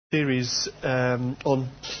Series on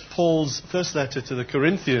Paul's first letter to the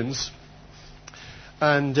Corinthians,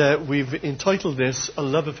 and we've entitled this A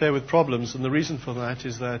Love Affair with Problems. And the reason for that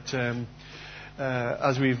is that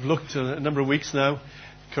as we've looked a number of weeks now,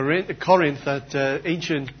 Corinth, that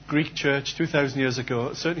ancient Greek church 2,000 years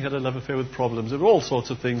ago, certainly had a love affair with problems. There were all sorts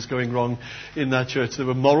of things going wrong in that church. There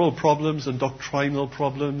were moral problems and doctrinal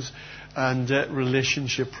problems and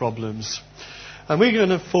relationship problems. And we're going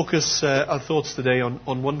to focus our thoughts today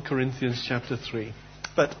on 1 Corinthians chapter 3.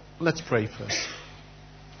 But let's pray first.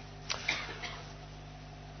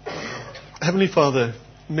 Heavenly Father,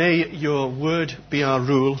 may your word be our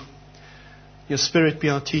rule, your spirit be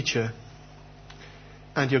our teacher,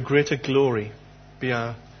 and your greater glory be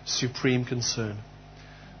our supreme concern.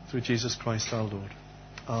 Through Jesus Christ our Lord.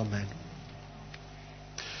 Amen.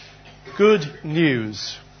 Good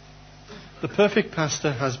news. The perfect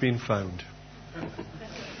pastor has been found.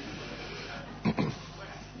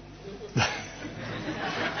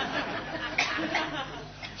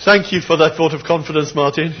 Thank you for that vote of confidence,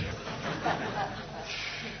 Martin.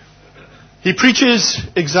 He preaches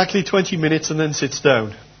exactly 20 minutes and then sits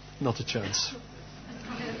down. Not a chance.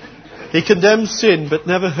 He condemns sin but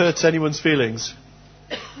never hurts anyone's feelings.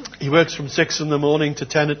 He works from 6 in the morning to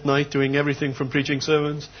 10 at night, doing everything from preaching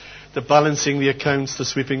sermons to balancing the accounts to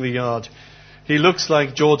sweeping the yard. He looks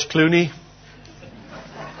like George Clooney.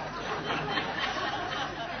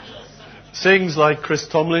 Sings like Chris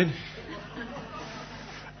Tomlin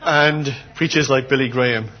and preaches like Billy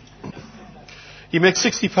Graham. He makes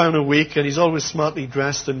 £60 a week and he's always smartly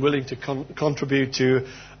dressed and willing to contribute to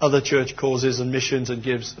other church causes and missions and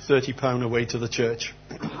gives £30 away to the church.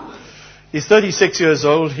 He's 36 years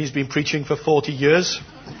old. He's been preaching for 40 years.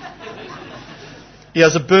 He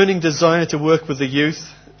has a burning desire to work with the youth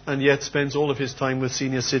and yet spends all of his time with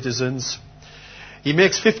senior citizens. He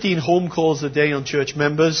makes 15 home calls a day on church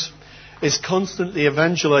members, is constantly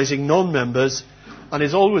evangelizing non-members, and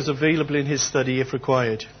is always available in his study if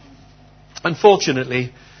required.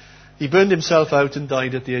 Unfortunately, he burned himself out and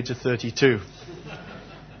died at the age of 32.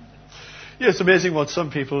 Yeah, it's amazing what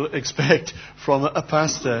some people expect from a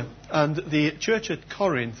pastor. And the church at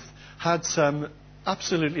Corinth had some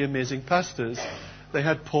absolutely amazing pastors. They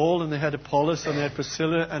had Paul and they had Apollos and they had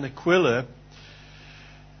Priscilla and Aquila.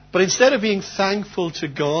 But instead of being thankful to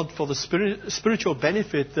God for the spiritual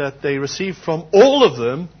benefit that they received from all of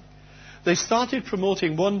them, they started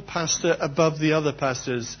promoting one pastor above the other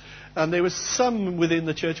pastors. And there were some within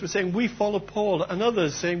the church who were saying, we follow Paul, and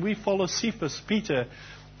others saying, we follow Cephas, Peter,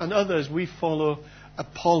 and others, we follow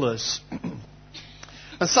Apollos.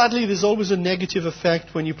 And sadly, there's always a negative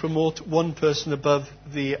effect when you promote one person above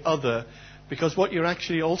the other, because what you're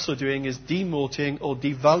actually also doing is demoting or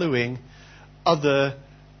devaluing other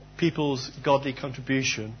people's godly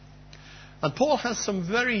contribution. And Paul has some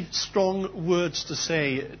very strong words to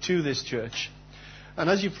say to this church. And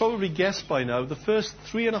as you've probably guessed by now, the first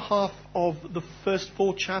 3.5 of the first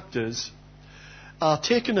 4 chapters are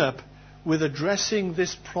taken up with addressing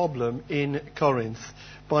this problem in Corinth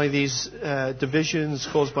by these divisions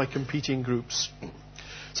caused by competing groups.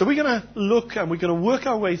 So we're going to look and we're going to work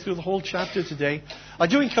our way through the whole chapter today. I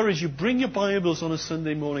do encourage you, bring your Bibles on a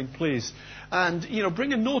Sunday morning, please. And,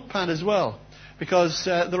 bring a notepad as well. Because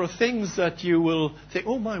there are things that you will think,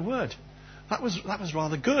 oh my word, that was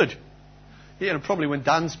rather good. Probably when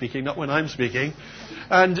Dan's speaking, not when I'm speaking.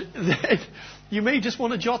 And then you may just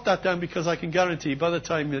want to jot that down, because I can guarantee by the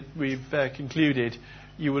time that we've concluded,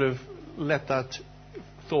 you would have let that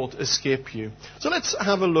thought escape you. So let's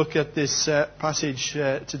have a look at this passage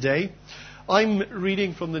today. I'm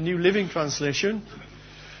reading from the New Living Translation.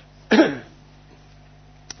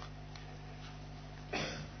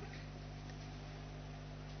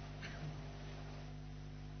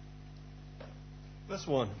 Verse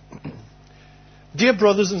 1. Dear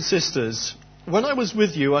brothers and sisters, when I was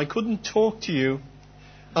with you, I couldn't talk to you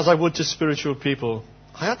as I would to spiritual people.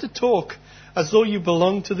 I had to talk as though you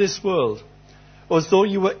belonged to this world, or as though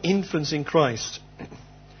you were infants in Christ.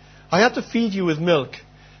 I had to feed you with milk,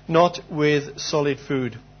 not with solid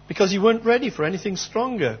food, because you weren't ready for anything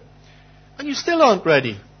stronger. And you still aren't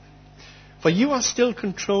ready. For you are still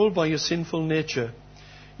controlled by your sinful nature.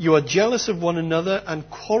 You are jealous of one another and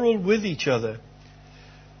quarrel with each other.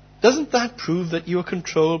 Doesn't that prove that you are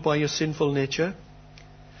controlled by your sinful nature?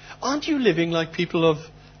 Aren't you living like people of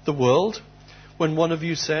the world? When one of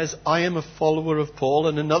you says, I am a follower of Paul,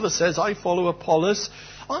 and another says, I follow Apollos,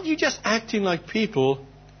 aren't you just acting like people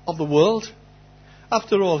of the world?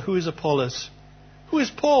 After all, who is Apollos? Who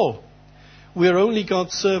is Paul? We are only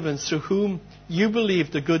God's servants through whom you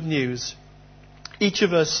believed the good news. Each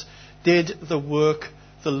of us did the work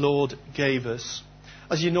the Lord gave us.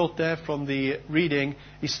 As you note there from the reading,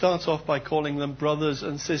 he starts off by calling them brothers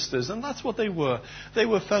and sisters, and that's what they were. They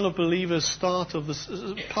were fellow believers, part of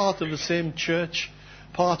the same church,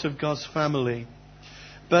 part of God's family.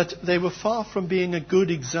 But they were far from being a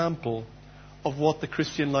good example of what the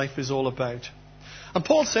Christian life is all about. And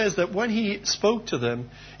Paul says that when he spoke to them,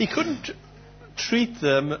 he couldn't treat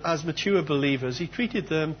them as mature believers. He treated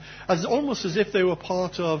them as almost as if they were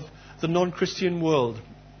part of the non-Christian world.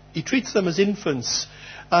 He treats them as infants.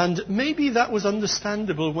 And maybe that was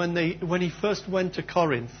understandable when he first went to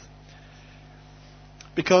Corinth.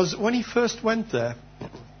 Because when he first went there,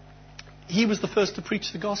 he was the first to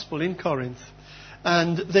preach the gospel in Corinth.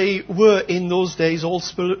 And they were, in those days, all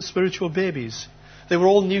spiritual babies. They were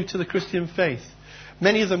all new to the Christian faith.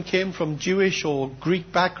 Many of them came from Jewish or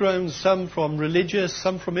Greek backgrounds, some from religious,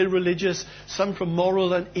 some from irreligious, some from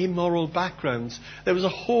moral and immoral backgrounds. There was a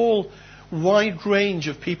whole wide range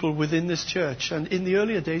of people within this church. And in the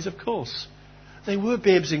earlier days, of course, they were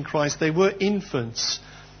babes in Christ. They were infants.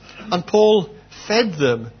 And Paul fed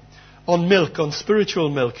them on milk, on spiritual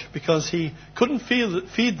milk, because he couldn't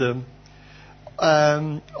feed them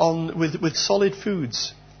with solid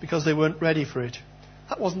foods because they weren't ready for it.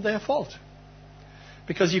 That wasn't their fault.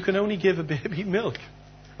 Because you can only give a baby milk.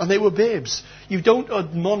 And they were babes. You don't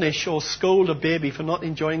admonish or scold a baby for not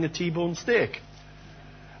enjoying a T-bone steak.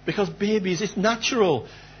 Because babies, it's natural.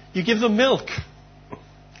 You give them milk.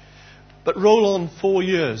 But roll on 4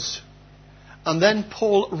 years. And then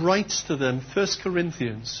Paul writes to them 1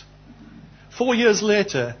 Corinthians. 4 years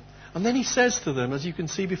later. And then he says to them, as you can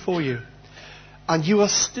see before you, and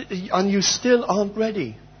you still aren't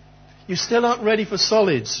ready. You still aren't ready for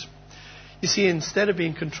solids. You see, instead of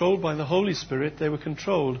being controlled by the Holy Spirit, they were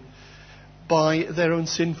controlled by their own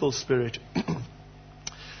sinful spirit.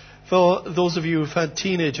 For those of you who've had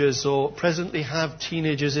teenagers or presently have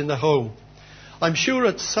teenagers in the home, I'm sure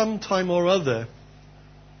at some time or other,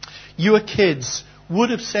 your kids would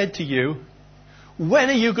have said to you, when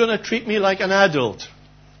are you going to treat me like an adult?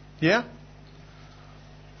 Yeah?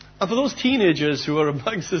 And for those teenagers who are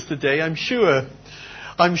amongst us today, I'm sure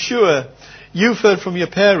you've heard from your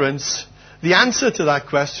parents the answer to that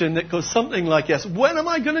question that goes something like this. When am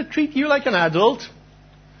I going to treat you like an adult?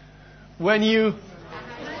 When you...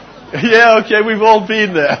 Yeah, okay, we've all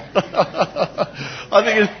been there. I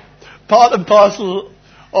think it's part and parcel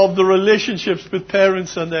of the relationships with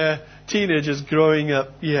parents and their teenagers growing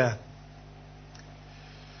up. Yeah.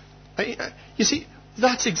 You see,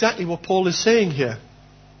 that's exactly what Paul is saying here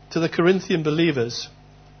to the Corinthian believers.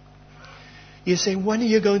 He's saying, when are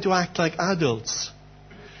you going to act like adults?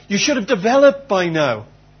 You should have developed by now.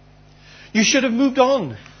 You should have moved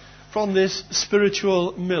on from this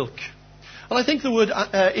spiritual milk. And I think the word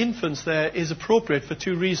infants there is appropriate for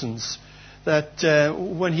two reasons, that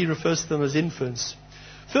when he refers to them as infants.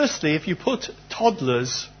 Firstly, if you put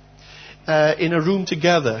toddlers in a room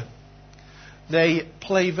together, they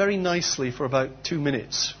play very nicely for about 2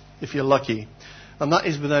 minutes, if you're lucky. And that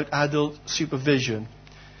is without adult supervision.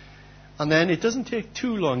 And then it doesn't take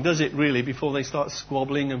too long, does it really, before they start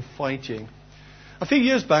squabbling and fighting. A few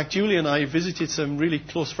years back, Julie and I visited some really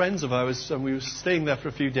close friends of ours, and we were staying there for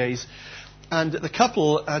a few days. And the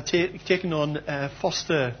couple had taken on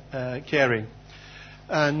foster caring.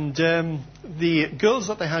 And the girls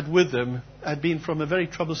that they had with them had been from a very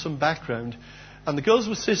troublesome background. And the girls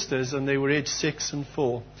were sisters, and they were aged 6 and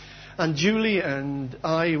 4. And Julie and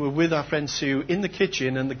I were with our friend Sue in the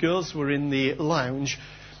kitchen, and the girls were in the lounge.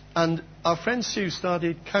 And our friend Sue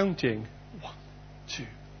started counting. 1, 2,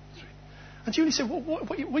 3. And Julie said,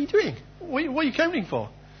 what are you doing? What are you counting for?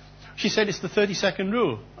 She said, it's the 30-second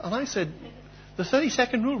rule. And I said, the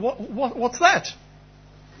 30-second rule? What's that?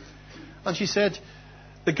 And she said,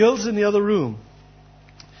 the girls in the other room,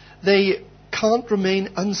 they can't remain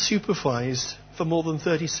unsupervised for more than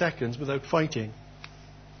 30 seconds without fighting.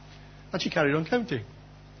 And she carried on counting.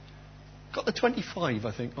 Got to 25,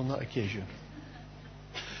 I think, on that occasion.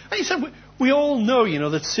 And he said, we all know,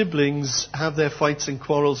 that siblings have their fights and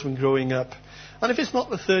quarrels when growing up. And if it's not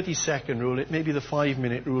the 30-second rule, it may be the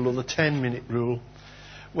 5-minute rule or the 10-minute rule,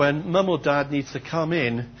 when mum or dad needs to come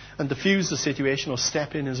in and diffuse the situation or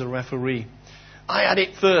step in as a referee. I had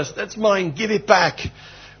it first, that's mine, give it back.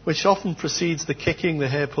 Which often precedes the kicking, the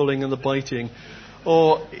hair pulling and the biting.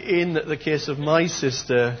 Or in the case of my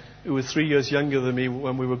sister, who was 3 years younger than me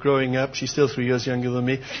when we were growing up, she's still 3 years younger than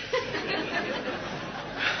me.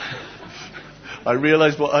 I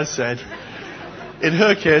realised what I said. In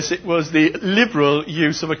her case, it was the liberal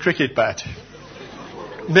use of a cricket bat.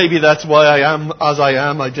 Maybe that's why I am as I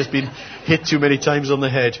am. I've just been hit too many times on the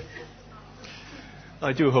head.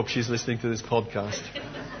 I do hope she's listening to this podcast.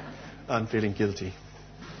 I'm feeling guilty.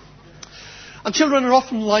 And children are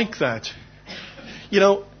often like that. You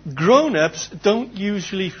know, grown-ups don't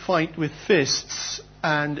usually fight with fists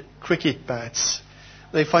and cricket bats.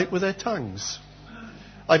 They fight with their tongues.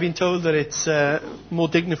 I've been told that it's more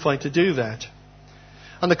dignified to do that.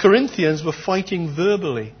 And the Corinthians were fighting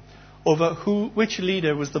verbally over which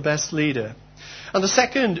leader was the best leader. And the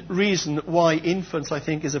second reason why infants, I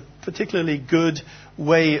think, is a particularly good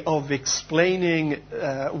way of explaining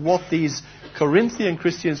what these Corinthian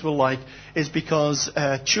Christians were like is because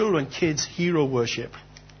kids hero worship.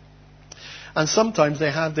 And sometimes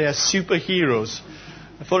they had their superheroes.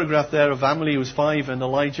 A photograph there of Emily, who's 5, and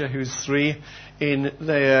Elijah, who's 3, in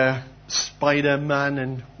their Spider-Man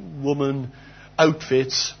and woman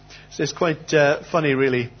outfits. So it's quite funny,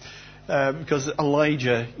 really. Because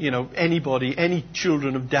Elijah, any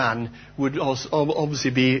children of Dan would also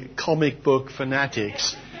obviously be comic book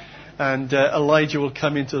fanatics. And Elijah will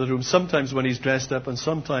come into the room sometimes when he's dressed up and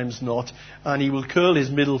sometimes not. And he will curl his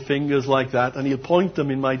middle fingers like that and he'll point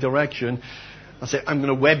them in my direction and say, "I'm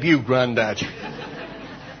going to web you, Grandad."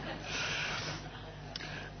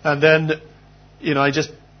 And then, I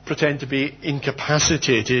just pretend to be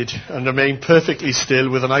incapacitated and remain perfectly still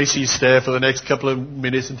with an icy stare for the next couple of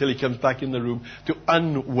minutes until he comes back in the room to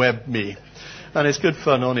unweb me. And it's good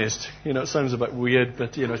fun, honest. It sounds a bit weird,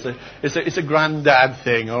 but, it's a granddad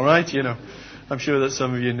thing, all right? I'm sure that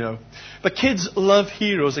some of you know. But kids love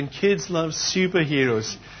heroes and kids love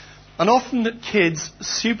superheroes. And often kids'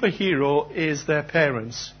 superhero is their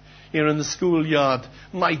parents. In the schoolyard,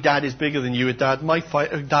 "My dad is bigger than you at Dad. My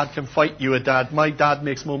dad can fight you at Dad. My dad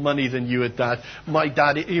makes more money than you at Dad. My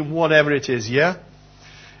dad," whatever it is, yeah?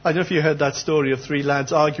 I don't know if you heard that story of 3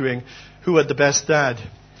 lads arguing who had the best dad.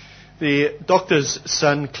 The doctor's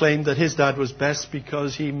son claimed that his dad was best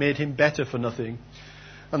because he made him better for nothing.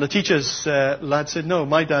 And the teacher's lad said, "No,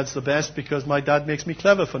 my dad's the best because my dad makes me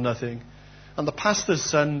clever for nothing." And the pastor's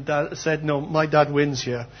son said, "No, my dad wins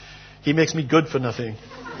here. He makes me good for nothing."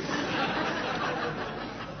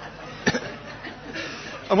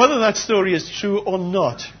 And whether that story is true or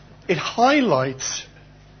not, it highlights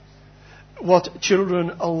what children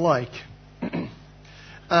are like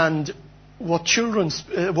and what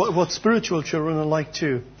spiritual children are like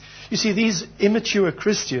too. You see, these immature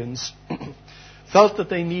Christians felt that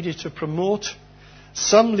they needed to promote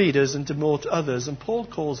some leaders and demote others, and Paul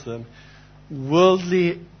calls them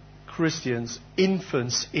worldly Christians,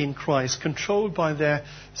 infants in Christ, controlled by their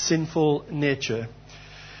sinful nature.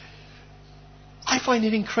 I find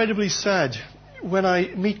it incredibly sad when I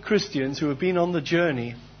meet Christians who have been on the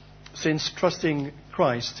journey since trusting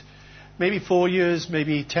Christ, maybe 4 years,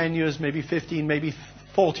 maybe 10 years, maybe 15, maybe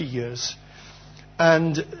 40 years,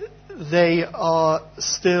 and they are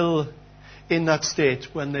still in that state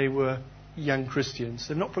when they were young Christians.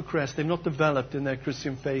 They've not progressed, they've not developed in their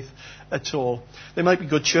Christian faith at all. They might be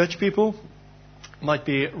good church people, might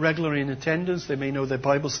be regular in attendance, they may know their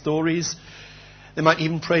Bible stories, they might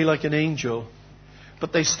even pray like an angel,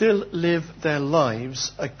 but they still live their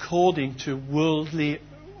lives according to worldly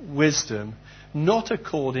wisdom, not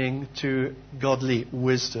according to godly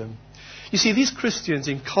wisdom. You see, these Christians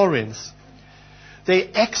in Corinth, they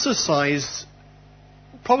exercised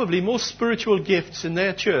probably more spiritual gifts in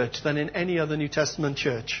their church than in any other New Testament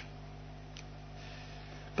church.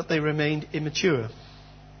 But they remained immature.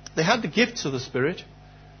 They had the gifts of the Spirit,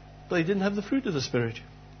 but they didn't have the fruit of the Spirit.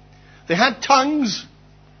 They had tongues,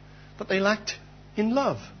 but they lacked in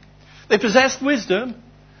love. They possessed wisdom,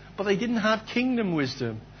 but they didn't have kingdom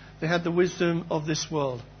wisdom. They had the wisdom of this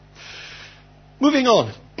world. Moving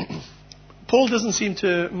on. Paul doesn't seem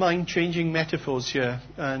to mind changing metaphors here,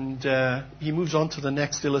 and he moves on to the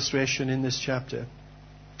next illustration in this chapter.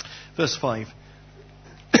 Verse 5.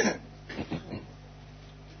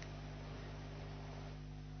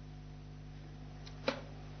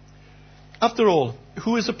 After all,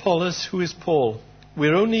 who is Apollos? Who is Paul?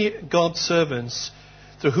 We're only God's servants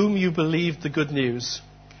through whom you believed the good news.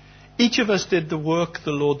 Each of us did the work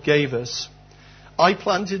the Lord gave us. I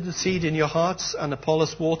planted the seed in your hearts, and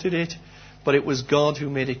Apollos watered it, but it was God who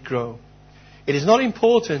made it grow. It is not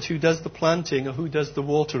important who does the planting or who does the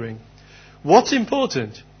watering. What's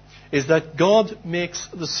important is that God makes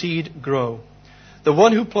the seed grow. The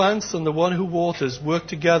one who plants and the one who waters work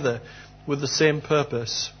together with the same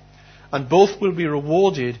purpose, and both will be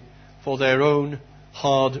rewarded for their own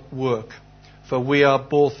hard work. For we are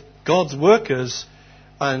both God's workers,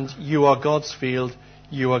 and you are God's field,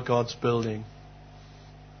 you are God's building.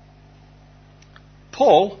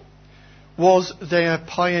 Paul was their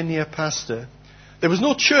pioneer pastor. There was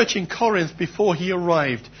no church in Corinth before he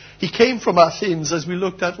arrived. He came from Athens, as we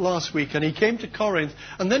looked at last week, and he came to Corinth,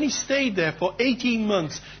 and then he stayed there for 18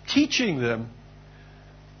 months, teaching them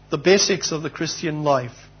the basics of the Christian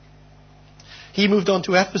life. He moved on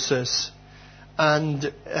to Ephesus, and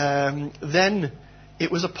then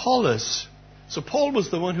it was Apollos. So Paul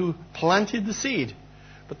was the one who planted the seed,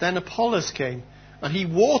 but then Apollos came, and he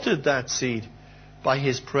watered that seed by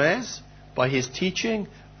his prayers, by his teaching,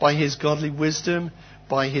 by his godly wisdom,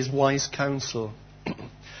 by his wise counsel.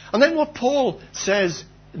 And then what Paul says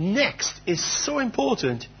next is so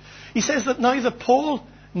important. He says that neither Paul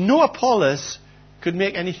nor Apollos could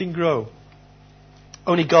make anything grow.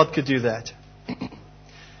 Only God could do that.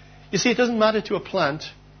 You see, it doesn't matter to a plant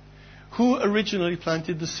who originally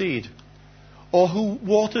planted the seed or who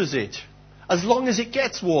waters it, as long as it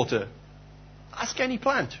gets water. Ask any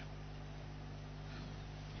plant.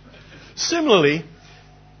 Similarly,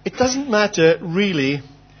 it doesn't matter really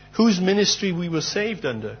whose ministry we were saved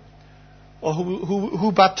under, or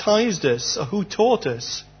who baptized us, or who taught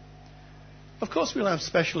us. Of course, we'll have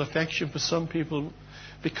special affection for some people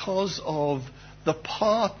because of the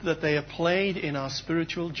part that they have played in our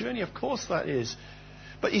spiritual journey. Of course that is.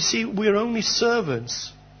 But you see, we're only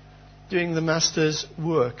servants doing the Master's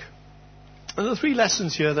work. And there are 3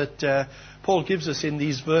 lessons here that Paul gives us in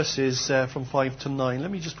these verses from 5 to 9.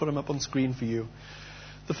 Let me just put them up on screen for you.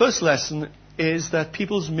 The first lesson is that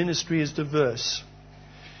people's ministry is diverse.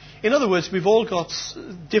 In other words, we've all got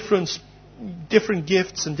different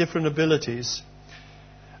gifts and different abilities.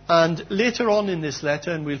 And later on in this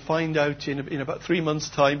letter, and we'll find out in about 3 months'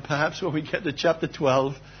 time, perhaps when we get to chapter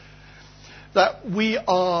 12, that we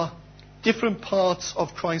are different parts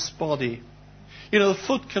of Christ's body. You know, the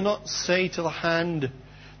foot cannot say to the hand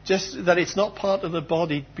just that it's not part of the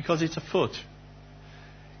body because it's a foot.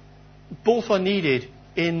 Both are needed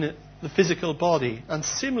in the physical body. And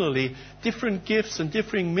similarly, different gifts and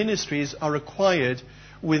differing ministries are required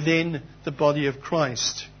within the body of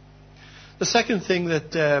Christ. The second thing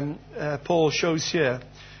that Paul shows here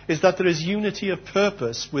is that there is unity of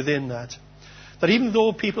purpose within that. That even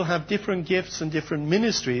though people have different gifts and different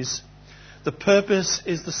ministries, the purpose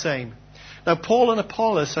is the same. Now, Paul and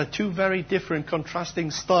Apollos are 2 very different, contrasting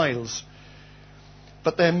styles.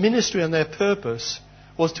 But their ministry and their purpose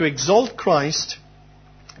was to exalt Christ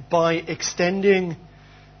by extending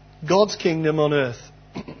God's kingdom on earth.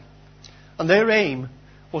 And their aim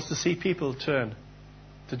was to see people turn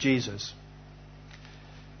to Jesus.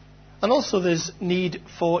 And also there's need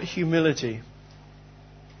for humility.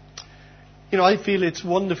 You know, I feel it's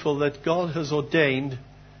wonderful that God has ordained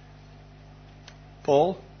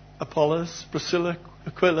Paul, Apollos, Priscilla,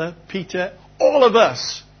 Aquila, Peter, all of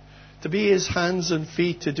us to be his hands and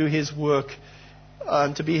feet to do his work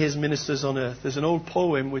and to be his ministers on earth. There's an old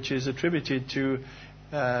poem which is attributed to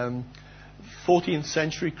 14th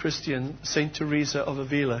century Christian Saint Teresa of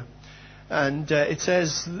Avila. And it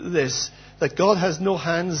says this, that God has no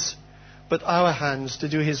hands but our hands to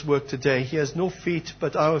do his work today. He has no feet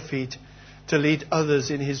but our feet to lead others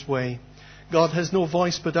in his way. God has no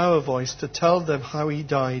voice but our voice to tell them how he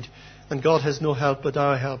died. And God has no help but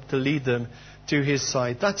our help to lead them to his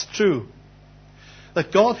side. That's true.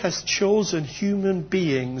 That God has chosen human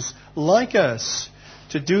beings like us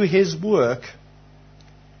to do his work.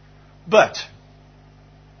 But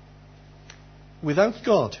without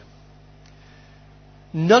God,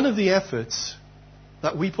 none of the efforts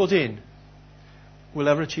that we put in will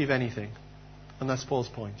ever achieve anything. And that's Paul's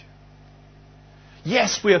point.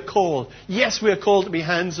 Yes, we are called. Yes, we are called to be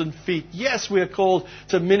hands and feet. Yes, we are called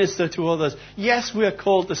to minister to others. Yes, we are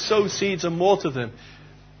called to sow seeds and water them.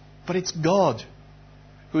 But it's God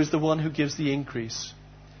who is the one who gives the increase.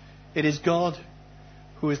 It is God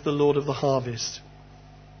who is the Lord of the harvest.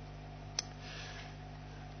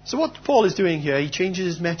 So what Paul is doing here, he changes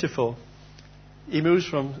his metaphor. He moves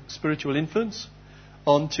from spiritual infants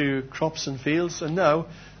onto crops and fields, and now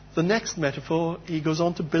the next metaphor, he goes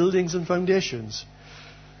on to buildings and foundations.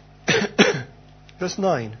 Verse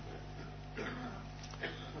 9.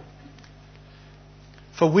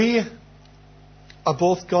 For we are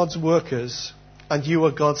both God's workers, and you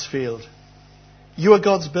are God's field. You are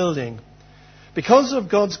God's building. Because of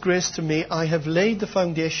God's grace to me, I have laid the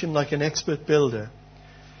foundation like an expert builder.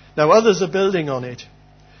 Now others are building on it.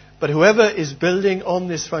 But whoever is building on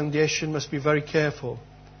this foundation must be very careful.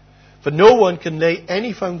 For no one can lay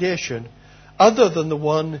any foundation other than the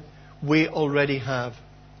one we already have,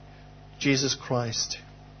 Jesus Christ.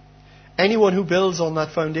 Anyone who builds on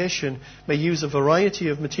that foundation may use a variety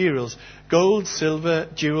of materials: gold, silver,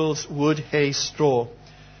 jewels, wood, hay, straw.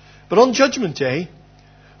 But on Judgment Day,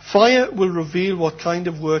 Fire will reveal what kind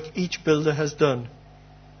of work each builder has done.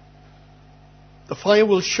 The fire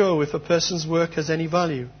will show if a person's work has any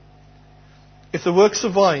value. If the work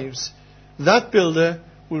survives, that builder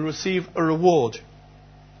will receive a reward.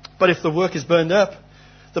 But if the work is burned up,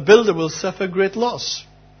 the builder will suffer great loss.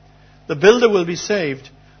 The builder will be saved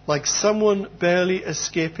like someone barely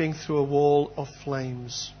escaping through a wall of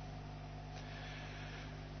flames.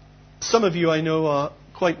 Some of you I know are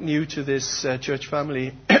quite new to this church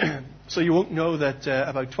family, so you won't know that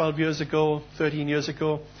about 12 years ago, 13 years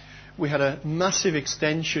ago, we had a massive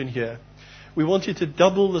extension here. We wanted to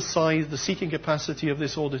double the size, the seating capacity of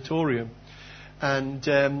this auditorium. And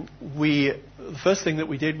the first thing that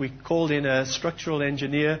we did, we called in a structural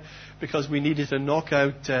engineer because we needed to knock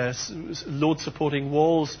out load-supporting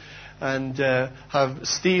walls and have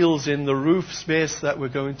steels in the roof space that were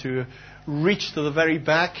going to reach to the very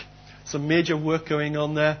back. Some major work going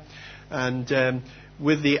on there. And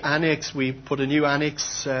with the annex, we put a new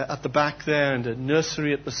annex at the back there and a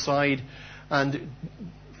nursery at the side. And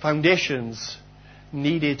foundations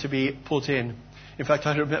needed to be put in. In fact,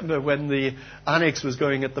 I remember when the annex was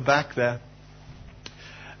going at the back there,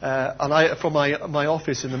 and from my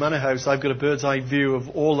office in the Manor House, I've got a bird's eye view of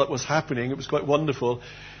all that was happening. It was quite wonderful.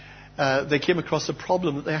 They came across a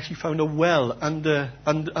problem that they actually found a well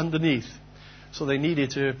underneath. So they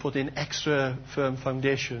needed to put in extra firm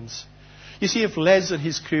foundations. You see, if Les and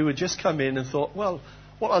his crew had just come in and thought, well,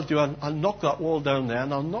 what I'll do, I'll knock that wall down there,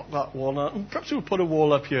 and I'll knock that wall out, and perhaps we'll put a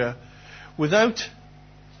wall up here, without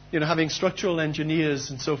having structural engineers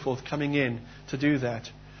and so forth coming in to do that,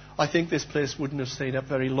 I think this place wouldn't have stayed up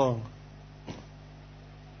very long.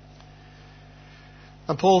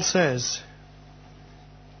 And Paul says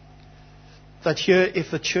that here, if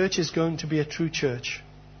the church is going to be a true church,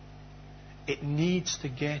 it needs to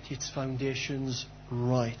get its foundations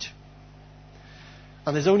right.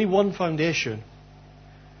 And there's only one foundation.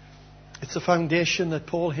 It's the foundation that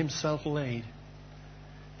Paul himself laid.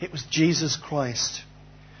 It was Jesus Christ.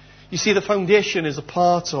 You see, the foundation is a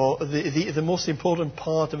part, or the most important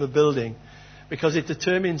part of a building, because it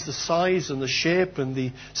determines the size and the shape and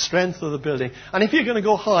the strength of the building. And if you're going to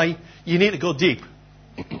go high, you need to go deep.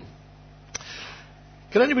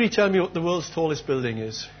 Can anybody tell me what the world's tallest building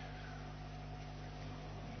is?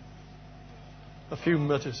 A few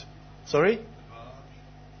mutters. Sorry?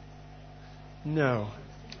 No.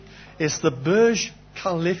 It's the Burj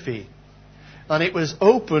Khalifa. And it was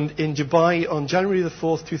opened in Dubai on January the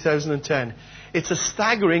 4th, 2010. It's a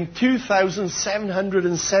staggering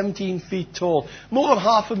 2,717 feet tall, more than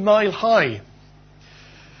half a mile high.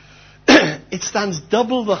 It stands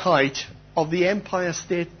double the height of the Empire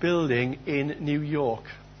State Building in New York.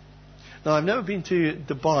 Now, I've never been to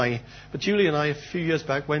Dubai, but Julie and I, a few years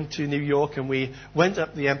back, went to New York and we went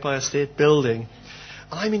up the Empire State Building.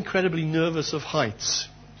 I'm incredibly nervous of heights.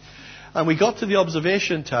 And we got to the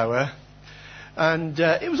observation tower, and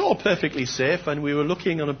it was all perfectly safe, and we were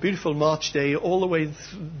looking on a beautiful March day all the way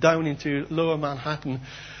down into lower Manhattan,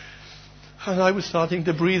 and I was starting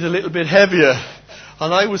to breathe a little bit heavier,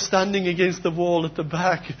 and I was standing against the wall at the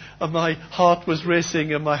back, and my heart was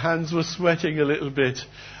racing, and my hands were sweating a little bit.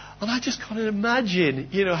 And I just can't imagine,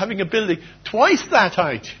 having a building twice that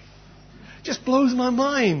height. It just blows my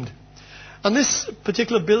mind. And this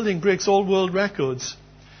particular building breaks all world records.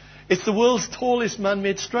 It's the world's tallest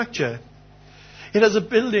man-made structure. It has a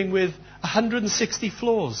building with 160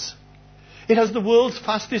 floors. It has the world's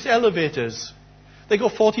fastest elevators. They go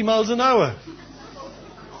 40 miles an hour.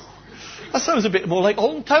 That sounds a bit more like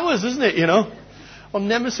Alton Towers, doesn't it, on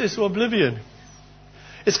Nemesis or Oblivion.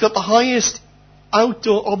 It's got the highest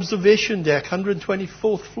outdoor observation deck,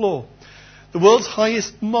 124th floor. The world's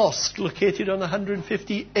highest mosque, located on the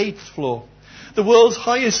 158th floor. The world's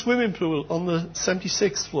highest swimming pool on the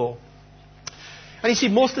 76th floor. And you see,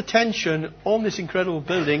 most attention on this incredible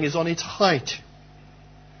building is on its height.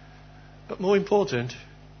 But more important,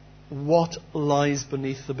 what lies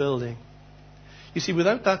beneath the building? You see,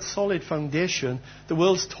 without that solid foundation, the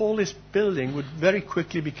world's tallest building would very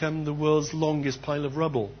quickly become the world's longest pile of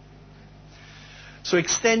rubble. So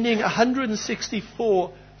extending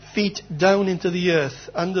 164 feet down into the earth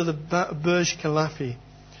under the Burj Khalifa,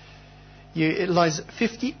 it lies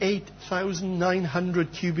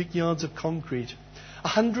 58,900 cubic yards of concrete,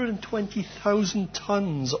 120,000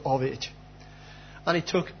 tons of it. And it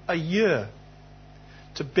took a year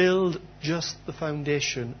to build just the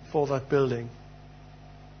foundation for that building.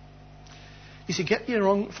 You see, get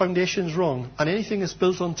your foundations wrong, and anything that's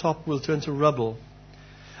built on top will turn to rubble.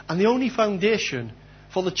 And the only foundation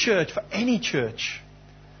for the church, for any church,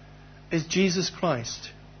 is Jesus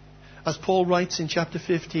Christ. As Paul writes in chapter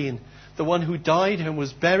 15, the one who died and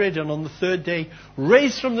was buried and on the third day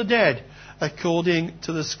raised from the dead, according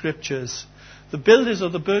to the Scriptures. The builders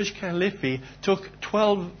of the Burj Khalifa took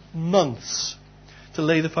 12 months to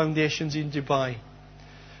lay the foundations in Dubai.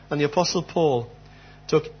 And the Apostle Paul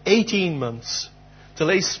took 18 months to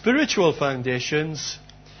lay spiritual foundations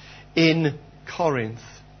in Corinth.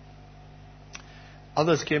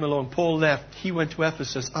 Others came along. Paul left. He went to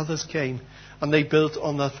Ephesus. Others came. And they built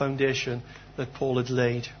on that foundation that Paul had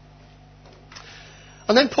laid.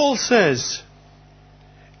 And then Paul says,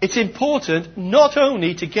 it's important not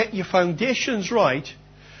only to get your foundations right,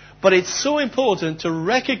 but it's so important to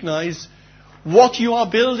recognize what you are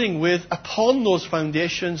building with upon those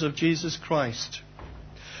foundations of Jesus Christ.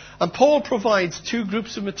 And Paul provides two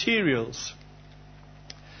groups of materials.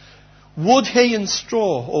 Wood, hay and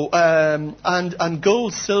straw, and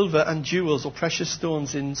gold, silver and jewels, or precious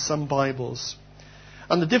stones in some Bibles.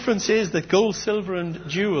 And the difference is that gold, silver and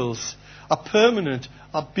jewels are permanent,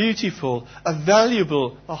 are beautiful, are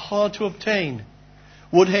valuable, are hard to obtain.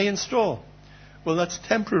 Wood, hay and straw, well, that's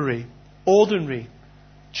temporary, ordinary,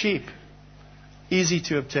 cheap, easy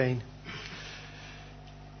to obtain.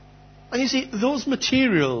 And you see, those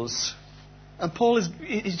materials, and Paul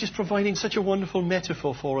is just providing such a wonderful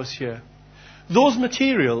metaphor for us here. Those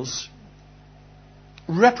materials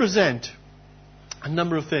represent a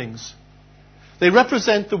number of things. They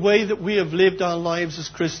represent the way that we have lived our lives as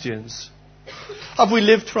Christians. Have we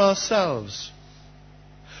lived for ourselves?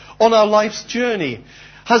 On our life's journey,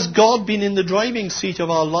 has God been in the driving seat of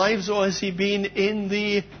our lives, or has He been in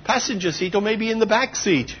the passenger seat, or maybe in the back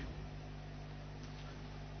seat?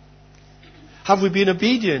 Have we been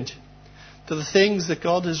obedient to the things that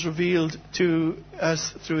God has revealed to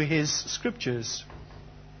us through His Scriptures?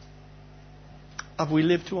 Have we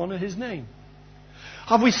lived to honour His name?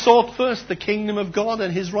 Have we sought first the kingdom of God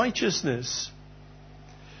and His righteousness?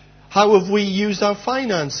 How have we used our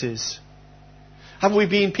finances? Have we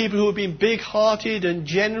been people who have been big-hearted and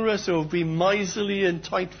generous, or have been miserly and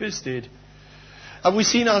tight-fisted? Have we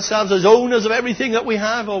seen ourselves as owners of everything that we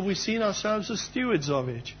have, or have we seen ourselves as stewards of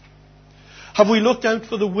it? Have we looked out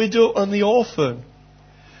for the widow and the orphan?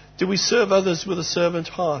 Do we serve others with a servant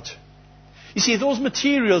heart? You see, those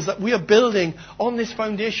materials that we are building on this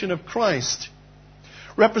foundation of Christ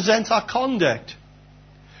represent our conduct,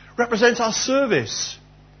 represent our service,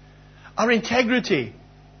 our integrity,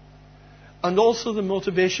 and also the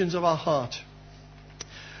motivations of our heart.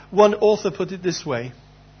 One author put it this way: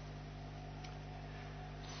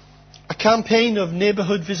 a campaign of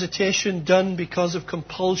neighbourhood visitation done because of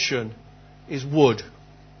compulsion is wood.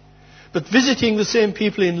 But visiting the same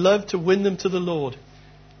people in love to win them to the Lord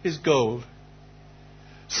is gold.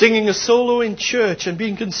 Singing a solo in church and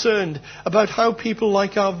being concerned about how people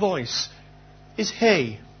like our voice is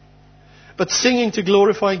hay. But singing to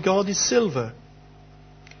glorify God is silver.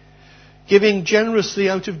 Giving generously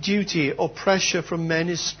out of duty or pressure from men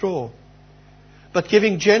is straw. But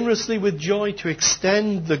giving generously with joy to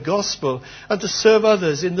extend the gospel and to serve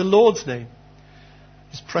others in the Lord's name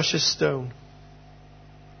is precious stone.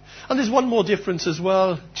 And there's one more difference as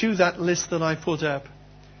well to that list that I put up.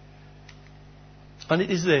 And it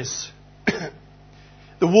is this.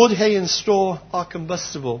 The wood, hay and straw are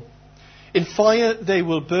combustible. In fire they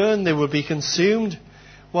will burn, they will be consumed,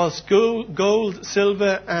 whilst gold,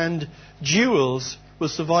 silver and jewels will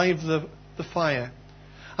survive the fire.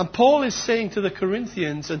 And Paul is saying to the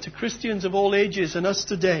Corinthians and to Christians of all ages and us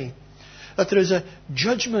today that there is a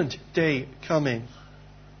judgment day coming.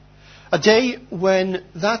 A day when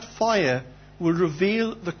that fire will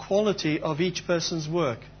reveal the quality of each person's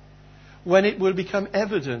work. When it will become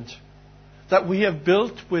evident that we have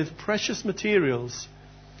built with precious materials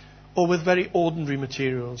or with very ordinary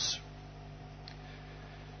materials.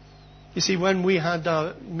 You see, when we had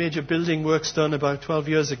our major building works done about 12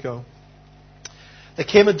 years ago, there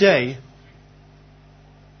came a day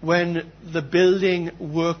when the building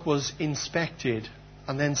work was inspected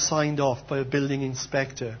and then signed off by a building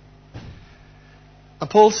inspector. And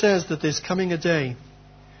Paul says that there's coming a day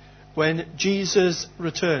when Jesus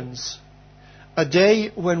returns, a day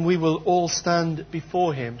when we will all stand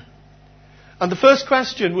before Him. And the first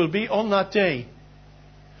question will be on that day,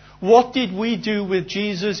 what did we do with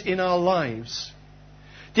Jesus in our lives?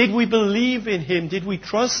 Did we believe in Him? Did we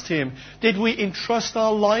trust Him? Did we entrust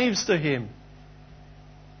our lives to Him?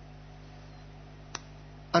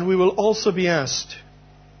 And we will also be asked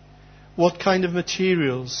what kind of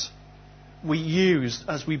materials we used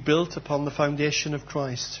as we built upon the foundation of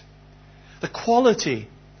Christ. The quality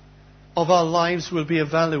of our lives will be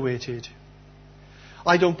evaluated.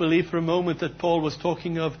 I don't believe for a moment that Paul was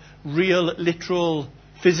talking of real, literal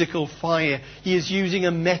physical fire. He is using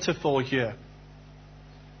a metaphor here.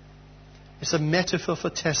 It's a metaphor for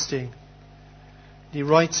testing. He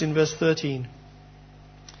writes in verse 13,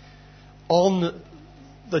 on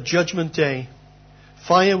the judgment day,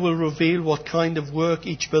 fire will reveal what kind of work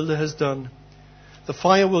each builder has done. The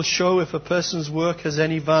fire will show if a person's work has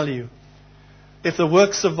any value. If the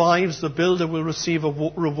work survives, the builder will receive a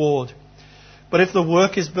reward. But if the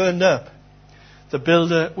work is burned up, the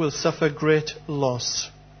builder will suffer great loss.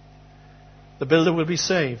 The builder will be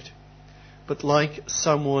saved, but like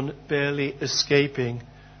someone barely escaping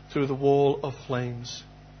through the wall of flames.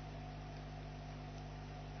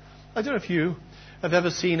 I don't know if you have ever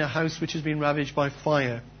seen a house which has been ravaged by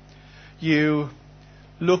fire. You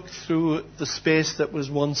look through the space that was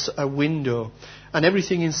once a window, and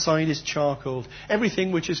everything inside is charcoal.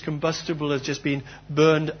 Everything which is combustible has just been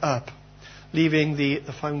burned up, leaving the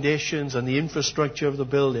foundations and the infrastructure of the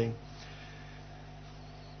building.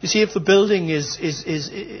 You see, if the building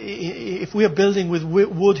if we are building with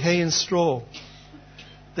wood, hay and straw,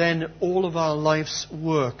 then all of our life's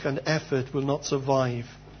work and effort will not survive.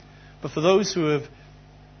 But for those who have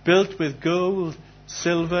built with gold,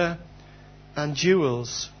 silver and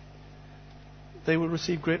jewels, they will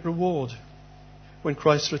receive great reward when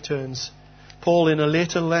Christ returns. Paul, in a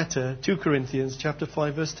later letter, 2 Corinthians chapter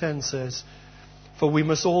 5 verse 10 says, "For we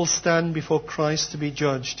must all stand before Christ to be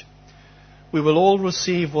judged. We will all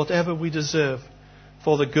receive whatever we deserve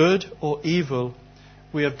for the good or evil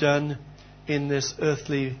we have done in this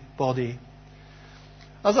earthly body."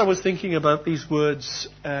 As I was thinking about these words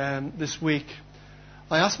this week,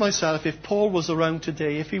 I asked myself, if Paul was around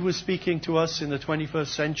today, if he was speaking to us in the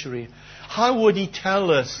 21st century, how would he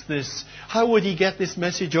tell us this? How would he get this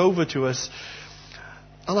message over to us?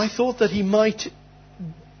 And I thought that he might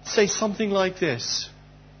say something like this.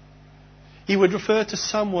 He would refer to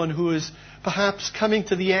someone who is perhaps coming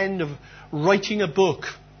to the end of writing a book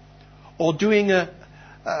or doing a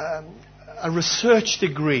research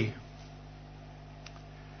degree.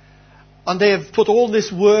 And they have put all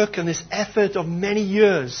this work and this effort of many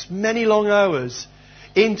years, many long hours,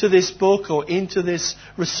 into this book or into this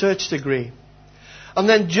research degree. And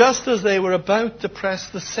then just as they were about to press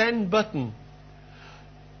the send button,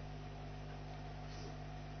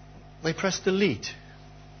 they pressed delete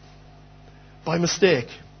by mistake.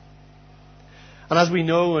 And as we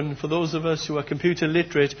know, and for those of us who are computer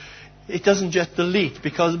literate, it doesn't just delete,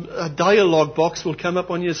 because a dialog box will come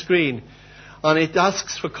up on your screen. And it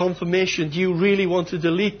asks for confirmation, do you really want to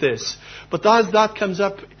delete this? But as that comes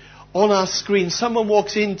up on our screen, someone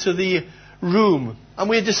walks into the room and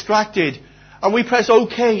we're distracted and we press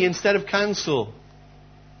OK instead of cancel.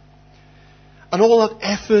 And all that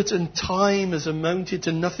effort and time has amounted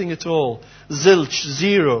to nothing at all. Zilch,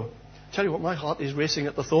 zero. Tell you what, my heart is racing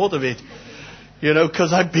at the thought of it. You know,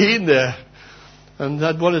 because I've been there and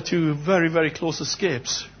had one or two very, very close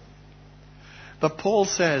escapes. But Paul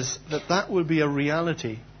says that that will be a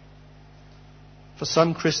reality for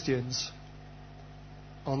some Christians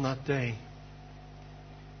on that day.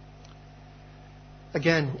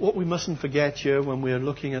 Again, what we mustn't forget here when we are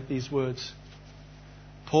looking at these words,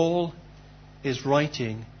 Paul is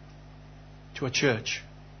writing to a church.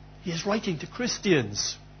 He is writing to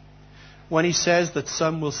Christians when he says that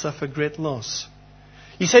some will suffer great loss.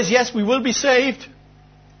 He says, yes, we will be saved.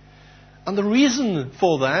 And the reason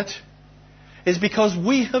for that is because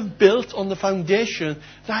we have built on the foundation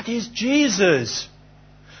that is Jesus.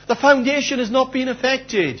 The foundation has not been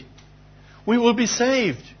affected. We will be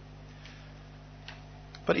saved.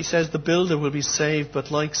 But he says the builder will be saved,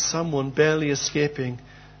 but like someone barely escaping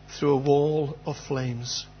through a wall of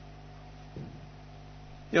flames.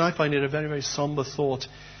 You know, I find it a very, very somber thought.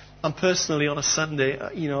 And personally, on a Sunday,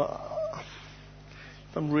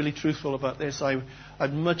 if I'm really truthful about this,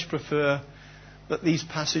 I'd much prefer that these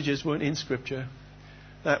passages weren't in Scripture.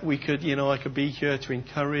 That we could, I could be here to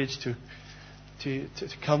encourage, to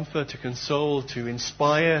comfort, to console, to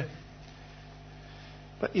inspire.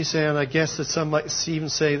 But you say, and I guess that some might even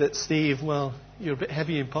say that, Steve, well, you're a bit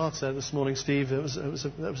heavy in parts there this morning, Steve. That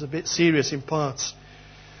was a bit serious in parts.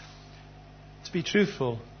 To be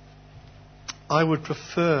truthful, I would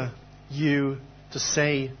prefer you to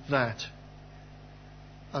say that,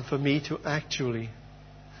 and for me to actually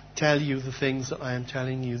tell you the things that I am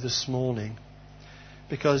telling you this morning.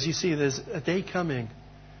 Because you see, there's a day coming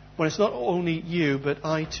when it's not only you, but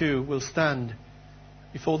I too will stand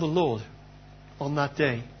before the Lord on that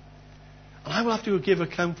day. And I will have to give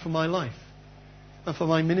account for my life and for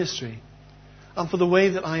my ministry and for the way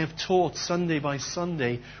that I have taught Sunday by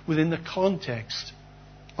Sunday within the context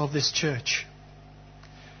of this church.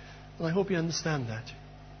 And I hope you understand that.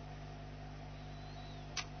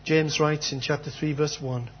 James writes in chapter 3, verse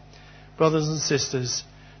 1, "Brothers and sisters,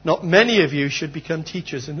 not many of you should become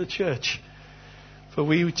teachers in the church, for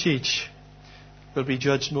we who teach will be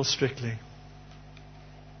judged more strictly."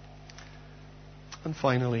 And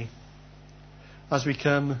finally, as we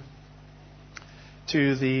come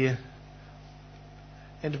to the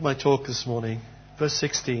end of my talk this morning, verse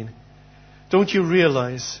 16, "Don't you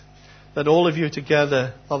realize that all of you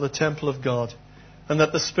together are the temple of God, and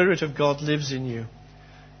that the Spirit of God lives in you?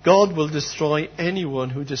 God will destroy anyone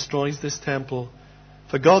who destroys this temple,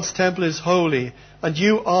 for God's temple is holy, and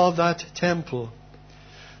you are that temple."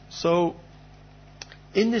 So,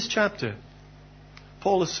 in this chapter,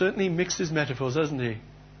 Paul has certainly mixed his metaphors, hasn't he?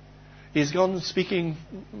 He's gone speaking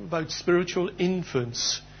about spiritual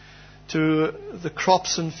infants, to the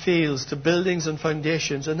crops and fields, to buildings and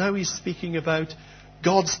foundations, and now he's speaking about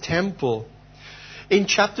God's temple. In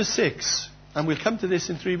chapter 6, and we'll come to this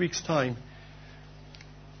in 3 weeks' time,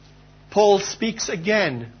 Paul speaks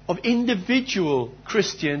again of individual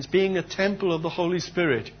Christians being a temple of the Holy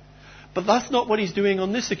Spirit. But that's not what he's doing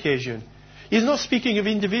on this occasion. He's not speaking of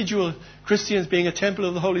individual Christians being a temple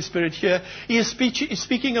of the Holy Spirit here. He is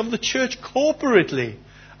speaking of the church corporately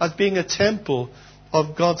as being a temple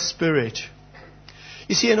of God's Spirit.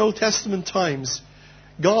 You see, in Old Testament times,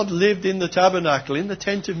 God lived in the tabernacle, in the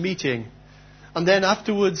tent of meeting, and then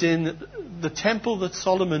afterwards in the temple that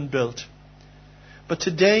Solomon built. But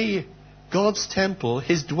today, God's temple,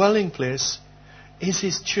 his dwelling place, is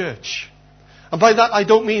his church. And by that I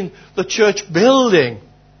don't mean the church building.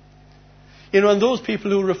 You know, and those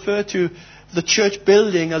people who refer to the church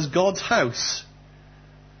building as God's house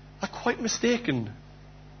are quite mistaken.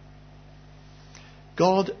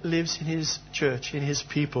 God lives in his church, in his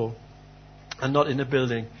people, and not in a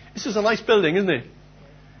building. This is a nice building, isn't it?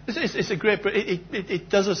 It's a great, it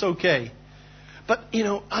does us okay. But, you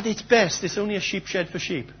know, at its best, it's only a sheep shed for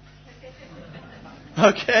sheep.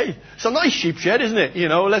 Okay? It's a nice sheep shed, isn't it? You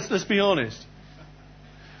know, let's be honest.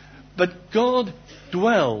 But God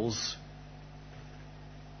dwells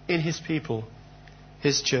in his people,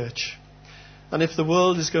 his church. And if the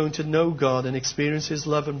world is going to know God and experience his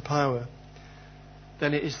love and power,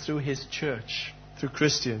 then it is through his church, through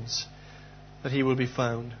Christians, that he will be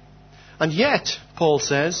found. And yet, Paul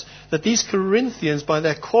says, that these Corinthians, by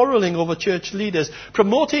their quarrelling over church leaders,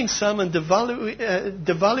 promoting some and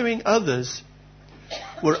devaluing others,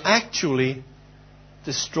 were actually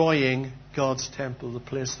destroying God's temple, the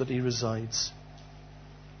place that he resides.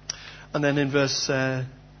 And then in verse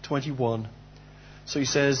 21, so he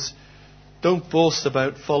says, "Don't boast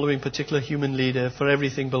about following a particular human leader, for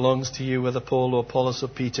everything belongs to you, whether Paul or Apollos or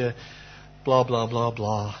Peter, blah, blah, blah,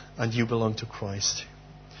 blah, and you belong to Christ."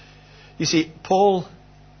 You see, Paul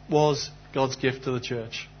was God's gift to the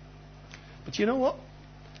church. But you know what?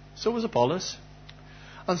 So was Apollos.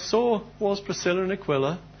 And so was Priscilla and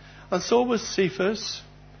Aquila. And so was Cephas.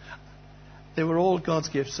 They were all God's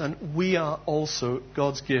gifts. And we are also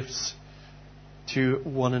God's gifts to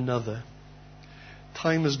one another.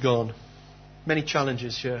 Time has gone. Many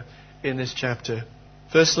challenges here in this chapter.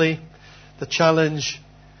 Firstly, the challenge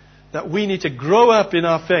that we need to grow up in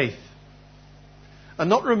our faith and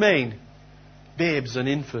not remain babes and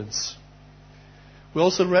infants. We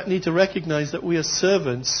also need to recognize that we are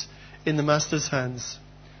servants in the Master's hands.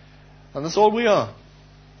 And that's all we are.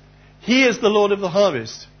 He is the Lord of the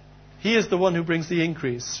harvest. He is the one who brings the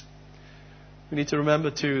increase. We need to remember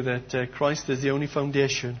too that Christ is the only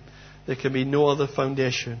foundation. There can be no other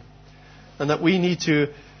foundation. And that we need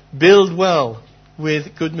to build well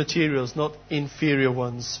with good materials, not inferior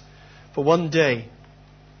ones. For one day,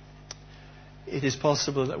 it is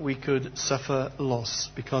possible that we could suffer loss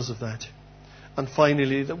because of that. And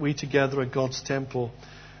finally, that we together are God's temple,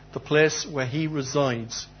 the place where he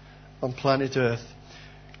resides on planet Earth,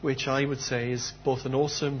 which I would say is both an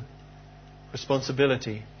awesome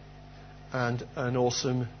responsibility and an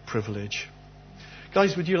awesome privilege.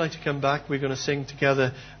 Guys, would you like to come back? We're going to sing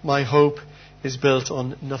together, "My Hope is Built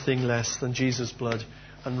on Nothing Less Than Jesus' Blood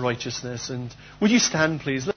and Righteousness." And would you stand, please?